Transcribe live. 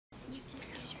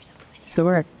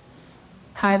Sure.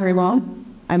 Hi, everyone.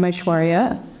 I'm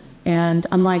Aishwarya, and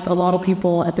unlike a lot of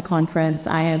people at the conference,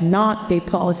 I am not a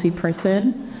policy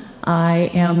person.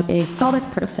 I am a product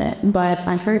person, but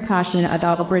I'm very passionate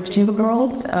about bridging the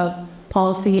worlds of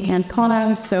policy and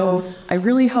product. So I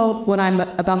really hope what I'm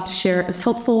about to share is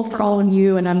helpful for all of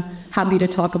you, and I'm happy to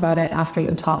talk about it after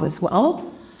the talk as well.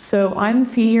 So I'm a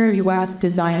senior UX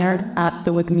designer at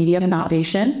the Wikimedia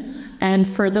Foundation. And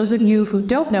for those of you who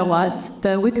don't know us, the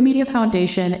Wikimedia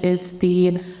Foundation is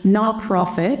the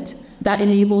nonprofit that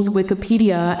enables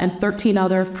Wikipedia and 13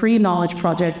 other free knowledge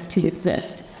projects to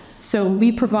exist. So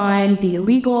we provide the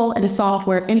legal and the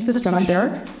software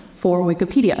infrastructure for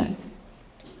Wikipedia.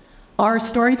 Our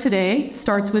story today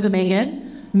starts with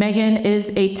Megan. Megan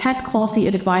is a tech policy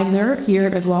advisor here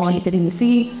at Washington,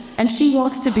 D.C., and she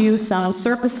wants to do some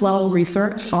surface-level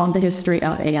research on the history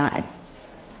of AI.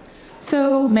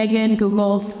 So Megan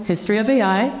Googles history of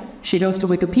AI, she goes to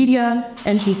Wikipedia,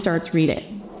 and she starts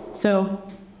reading. So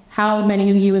how many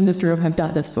of you in this room have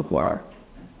done this before?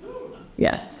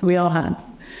 Yes, we all have.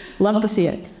 Love to see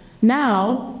it.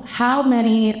 Now, how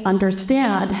many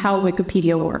understand how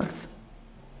Wikipedia works?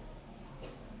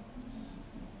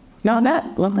 Not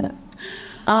bad, love that.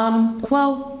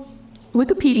 Well,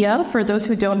 Wikipedia, for those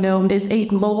who don't know, is a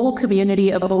global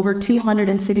community of over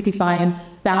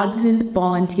 265,000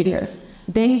 volunteers.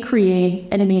 They create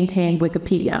and maintain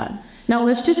Wikipedia. Now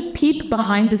let's just peek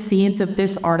behind the scenes of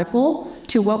this article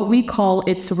to what we call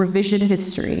its revision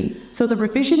history. So the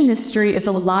revision history is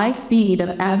a live feed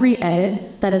of every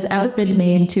edit that has ever been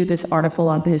made to this article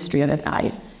on the history of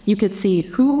AI. You could see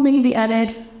who made the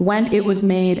edit, when it was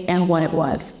made, and what it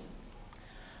was.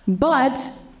 But,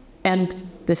 and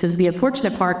this is the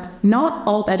unfortunate part, not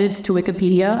all edits to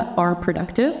Wikipedia are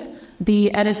productive.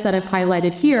 The edits that I've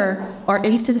highlighted here are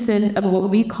instances of what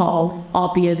we call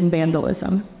obvious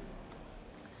vandalism.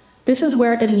 This is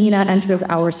where Amina enters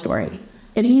our story.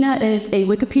 Amina is a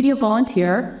Wikipedia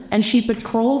volunteer, and she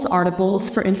patrols articles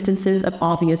for instances of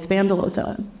obvious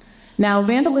vandalism. Now,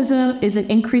 vandalism is an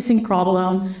increasing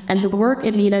problem, and the work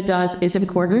Amina does is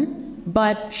important,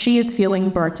 but she is feeling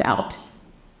burnt out.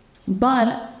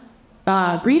 But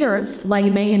readers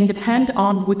like Megan depend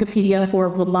on Wikipedia for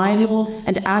reliable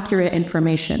and accurate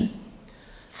information.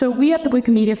 So we at the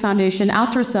Wikimedia Foundation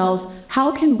asked ourselves,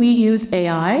 how can we use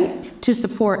AI to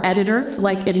support editors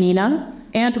like Amina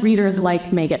and readers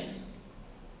like Megan?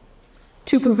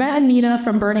 To prevent Amina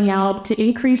from burning out, to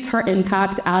increase her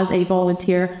impact as a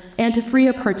volunteer, and to free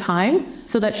up her time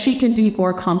so that she can do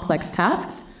more complex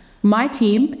tasks, my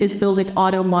team is building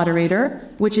Auto Moderator,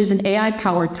 which is an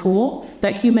AI-powered tool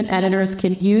that human editors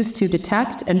can use to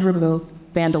detect and remove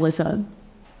vandalism.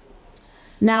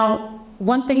 Now,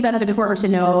 one thing that is important to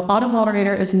know, Auto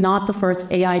Moderator is not the first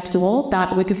AI tool that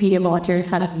Wikipedia volunteers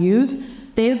have used.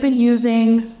 They've been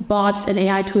using bots and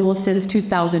AI tools since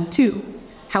 2002.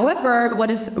 However,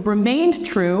 what has remained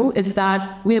true is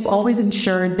that we have always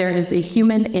ensured there is a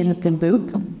human in the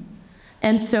loop.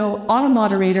 And so Auto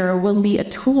Moderator will be a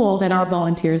tool that our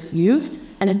volunteers use,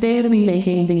 and they will be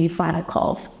making the final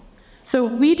calls. So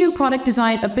we do product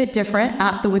design a bit different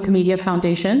at the Wikimedia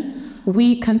Foundation.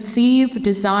 We conceive,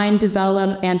 design,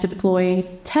 develop, and deploy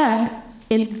tech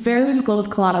in very close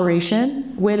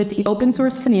collaboration with the open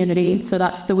source community, so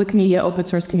that's the Wikimedia open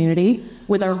source community,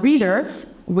 with our readers,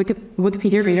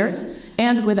 Wikipedia readers,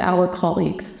 and with our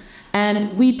colleagues.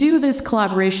 And we do this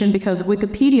collaboration because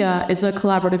Wikipedia is a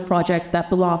collaborative project that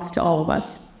belongs to all of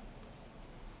us.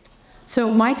 So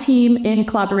my team, in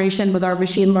collaboration with our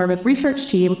machine learning research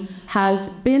team, has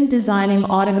been designing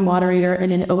Auto Moderator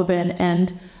in an open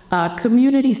and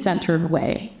community-centered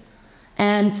way.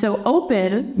 And so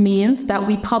open means that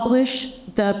we publish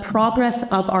the progress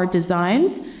of our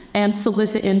designs and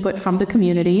solicit input from the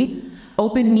community.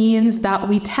 Open means that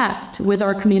we test with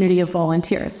our community of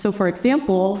volunteers. So for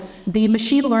example, the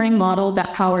machine learning model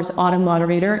that powers Auto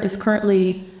Moderator is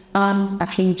currently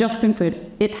actually just included.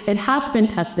 It has been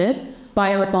tested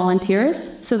by our volunteers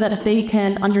so that they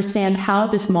can understand how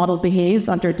this model behaves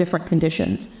under different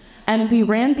conditions. And we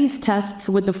ran these tests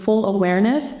with the full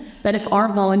awareness that if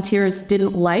our volunteers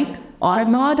didn't like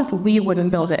AutoMod, we wouldn't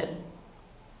build it.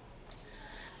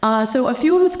 So a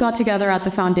few of us got together at the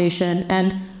foundation,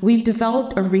 and we've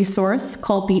developed a resource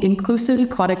called the Inclusive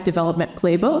Product Development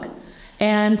Playbook.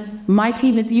 And my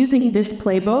team is using this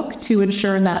playbook to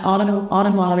ensure that Auto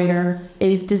Moderator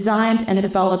is designed and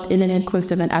developed in an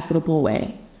inclusive and equitable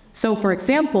way. So for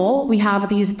example, we have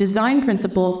these design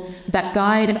principles that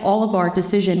guide all of our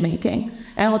decision making.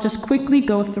 And I'll just quickly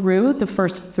go through the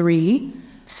first three.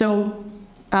 So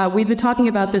we've been talking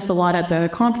about this a lot at the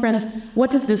conference.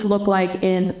 What does this look like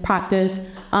in practice?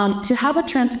 To have a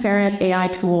transparent AI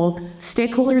tool,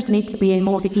 stakeholders need to be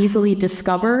able to easily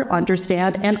discover,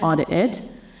 understand, and audit it.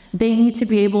 They need to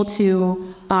be able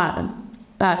to,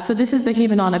 so this is the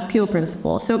human on appeal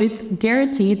principle. So it's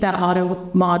guaranteed that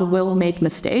AutoMod will make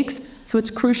mistakes. So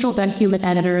it's crucial that human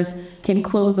editors can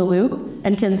close the loop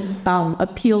and can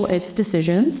appeal its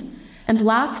decisions. And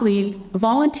lastly,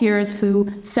 volunteers who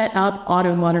set up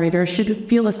auto moderators should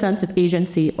feel a sense of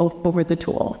agency over the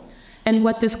tool. And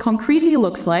what this concretely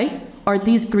looks like are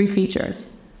these three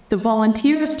features. The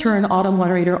volunteers turn auto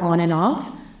moderator on and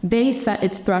off. They set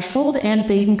its threshold and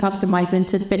they can customize it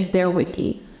to fit their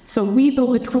wiki. So we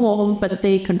build the tools, but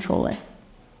they control it.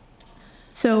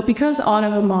 So because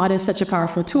AutoMod is such a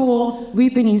powerful tool,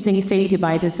 we've been using safety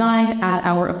by design as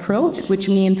our approach, which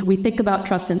means we think about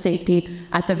trust and safety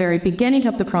at the very beginning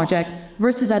of the project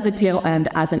versus at the tail end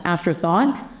as an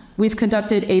afterthought. We've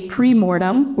conducted a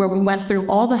pre-mortem where we went through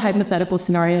all the hypothetical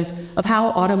scenarios of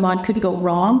how AutoMod could go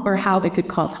wrong or how it could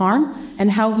cause harm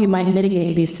and how we might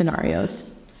mitigate these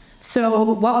scenarios. So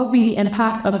what would be the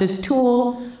impact of this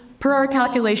tool? Per our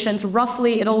calculations,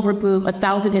 roughly it'll remove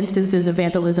 1,000 instances of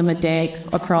vandalism a day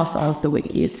across all of the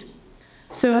wikis.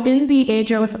 So in the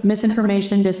age of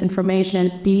misinformation,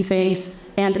 disinformation, deepfakes,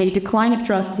 and a decline of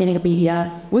trust in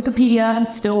media, Wikipedia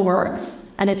still works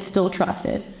and it's still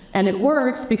trusted. And it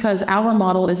works because our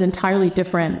model is entirely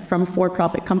different from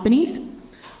for-profit companies.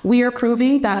 We are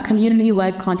proving that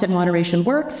community-led content moderation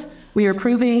works. We are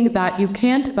proving that you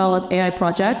can develop AI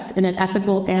projects in an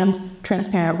ethical and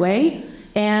transparent way.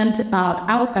 And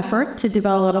our effort to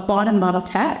develop a bottom-up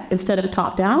tech instead of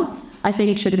top-down, I think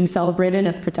it should be celebrated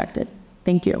and protected.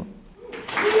 Thank you.